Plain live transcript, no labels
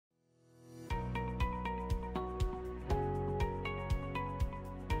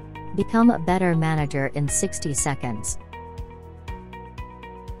Become a better manager in 60 seconds.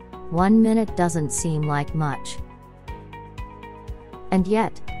 1 minute doesn't seem like much. And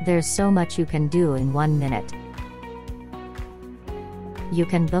yet, there's so much you can do in 1 minute. You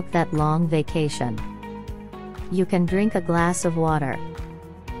can book that long vacation. You can drink a glass of water.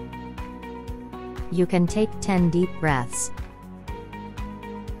 You can take 10 deep breaths.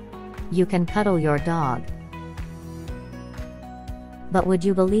 You can cuddle your dog. But would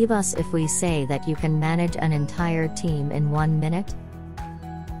you believe us if we say that you can manage an entire team in 1 minute?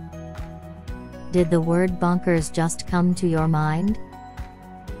 Did the word bonkers just come to your mind?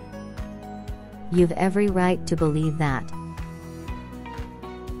 You've every right to believe that.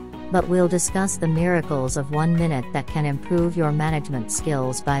 But we'll discuss the miracles of 1 minute that can improve your management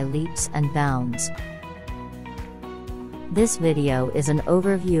skills by leaps and bounds. This video is an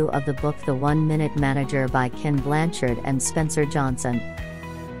overview of the book The 1 Minute Manager by Ken Blanchard and Spencer Johnson.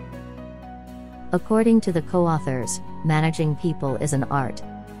 According to the co-authors, managing people is an art.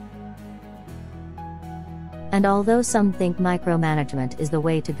 And although some think micromanagement is the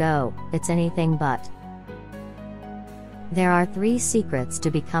way to go, it's anything but. There are 3 secrets to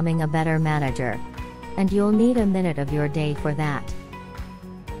becoming a better manager. And you'll need a minute of your day for that.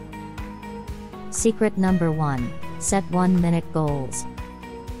 Secret number 1. Set 1-minute goals.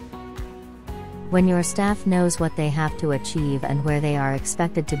 When your staff knows what they have to achieve and where they are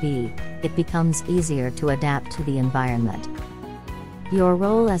expected to be, it becomes easier to adapt to the environment. Your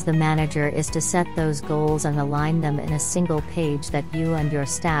role as the manager is to set those goals and align them in a single page that you and your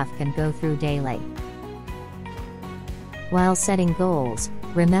staff can go through daily. While setting goals,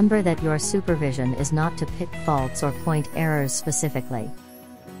 remember that your supervision is not to pick faults or point errors specifically.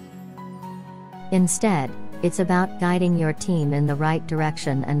 Instead, it's about guiding your team in the right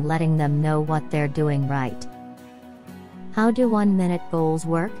direction and letting them know what they're doing right. How do 1-minute goals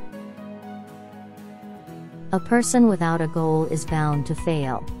work? A person without a goal is bound to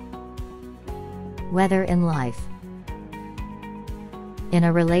fail. Whether in life, in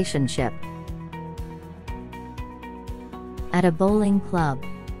a relationship, at a bowling club,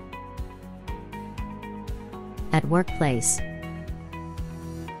 at workplace.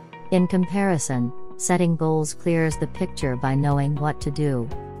 In comparison, setting goals clears the picture by knowing what to do.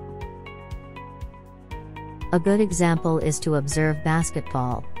 A good example is to observe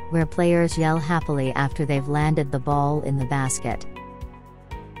basketball, where players yell happily after they've landed the ball in the basket.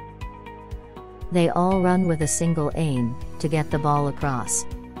 They all run with a single aim, to get the ball across.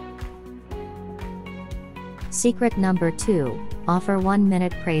 Secret number 2, offer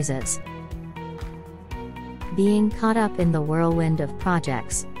 1-minute praises. Being caught up in the whirlwind of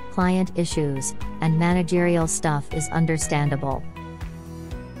projects, client issues, and managerial stuff is understandable.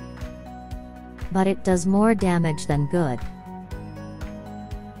 But it does more damage than good.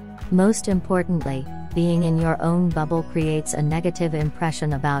 Most importantly, being in your own bubble creates a negative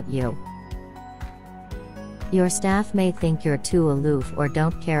impression about you. Your staff may think you're too aloof or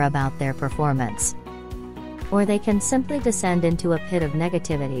don't care about their performance. Or they can simply descend into a pit of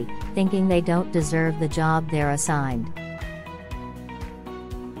negativity, thinking they don't deserve the job they're assigned.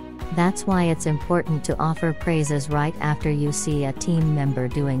 That's why it's important to offer praises right after you see a team member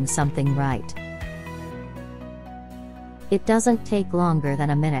doing something right. It doesn't take longer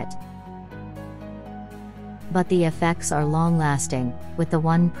than a minute. But the effects are long-lasting, with the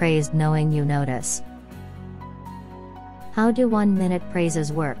one praised knowing you notice. How do 1-minute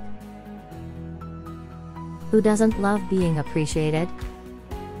praises work? Who doesn't love being appreciated?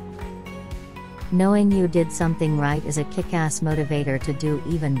 Knowing you did something right is a kick-ass motivator to do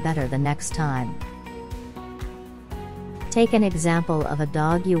even better the next time. Take an example of a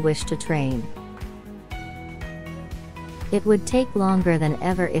dog you wish to train. It would take longer than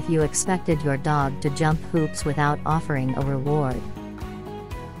ever if you expected your dog to jump hoops without offering a reward.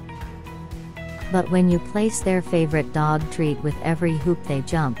 But when you place their favorite dog treat with every hoop they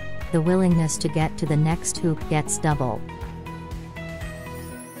jump, the willingness to get to the next hoop gets double.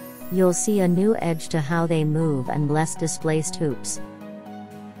 You'll see a new edge to how they move and less displaced hoops.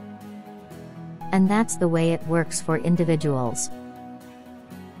 And that's the way it works for individuals.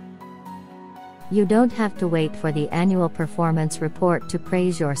 You don't have to wait for the annual performance report to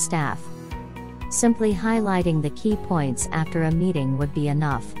praise your staff. Simply highlighting the key points after a meeting would be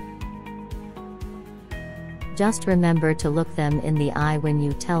enough. Just remember to look them in the eye when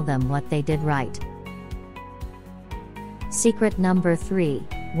you tell them what they did right. Secret number 3,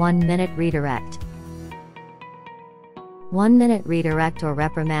 1-minute redirect. 1-minute redirect or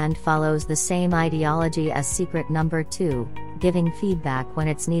reprimand follows the same ideology as secret number 2, giving feedback when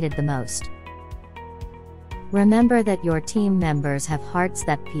it's needed the most. Remember that your team members have hearts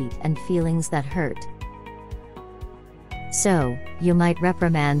that beat and feelings that hurt. So, you might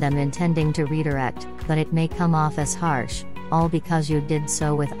reprimand them intending to redirect, but it may come off as harsh, all because you did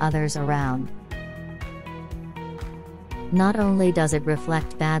so with others around. Not only does it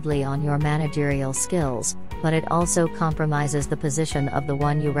reflect badly on your managerial skills, but it also compromises the position of the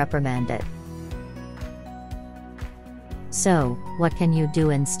one you reprimanded. So, what can you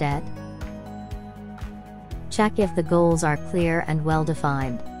do instead? Check if the goals are clear and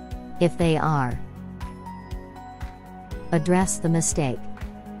well-defined. If they are, address the mistake.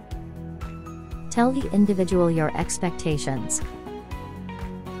 Tell the individual your expectations.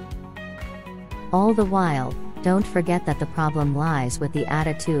 All the while, don't forget that the problem lies with the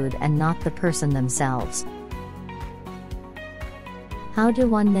attitude and not the person themselves. How do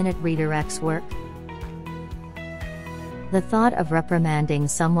 1-minute redirects work? The thought of reprimanding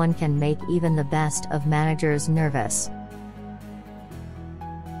someone can make even the best of managers nervous.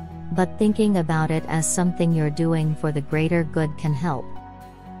 But thinking about it as something you're doing for the greater good can help.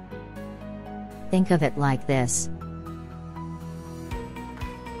 Think of it like this.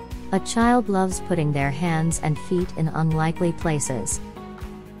 A child loves putting their hands and feet in unlikely places.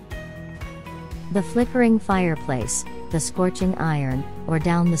 The flickering fireplace, the scorching iron, or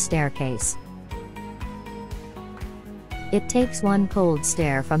down the staircase. It takes one cold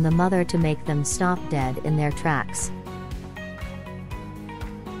stare from the mother to make them stop dead in their tracks.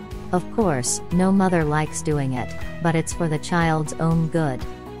 Of course, no mother likes doing it, but it's for the child's own good.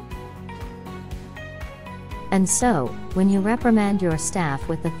 And so, when you reprimand your staff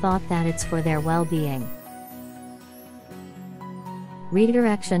with the thought that it's for their well-being,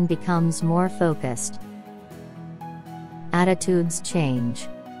 redirection becomes more focused. Attitudes change.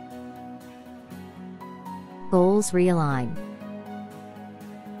 Goals realign.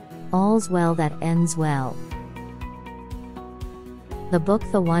 All's well that ends well. The book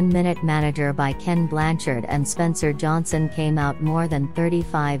The 1-Minute Manager by Ken Blanchard and Spencer Johnson came out more than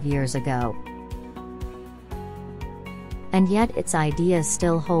 35 years ago. And yet its ideas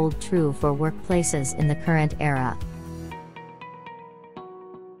still hold true for workplaces in the current era.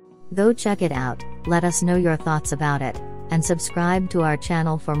 Go check it out, let us know your thoughts about it, and subscribe to our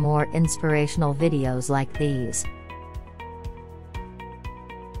channel for more inspirational videos like these.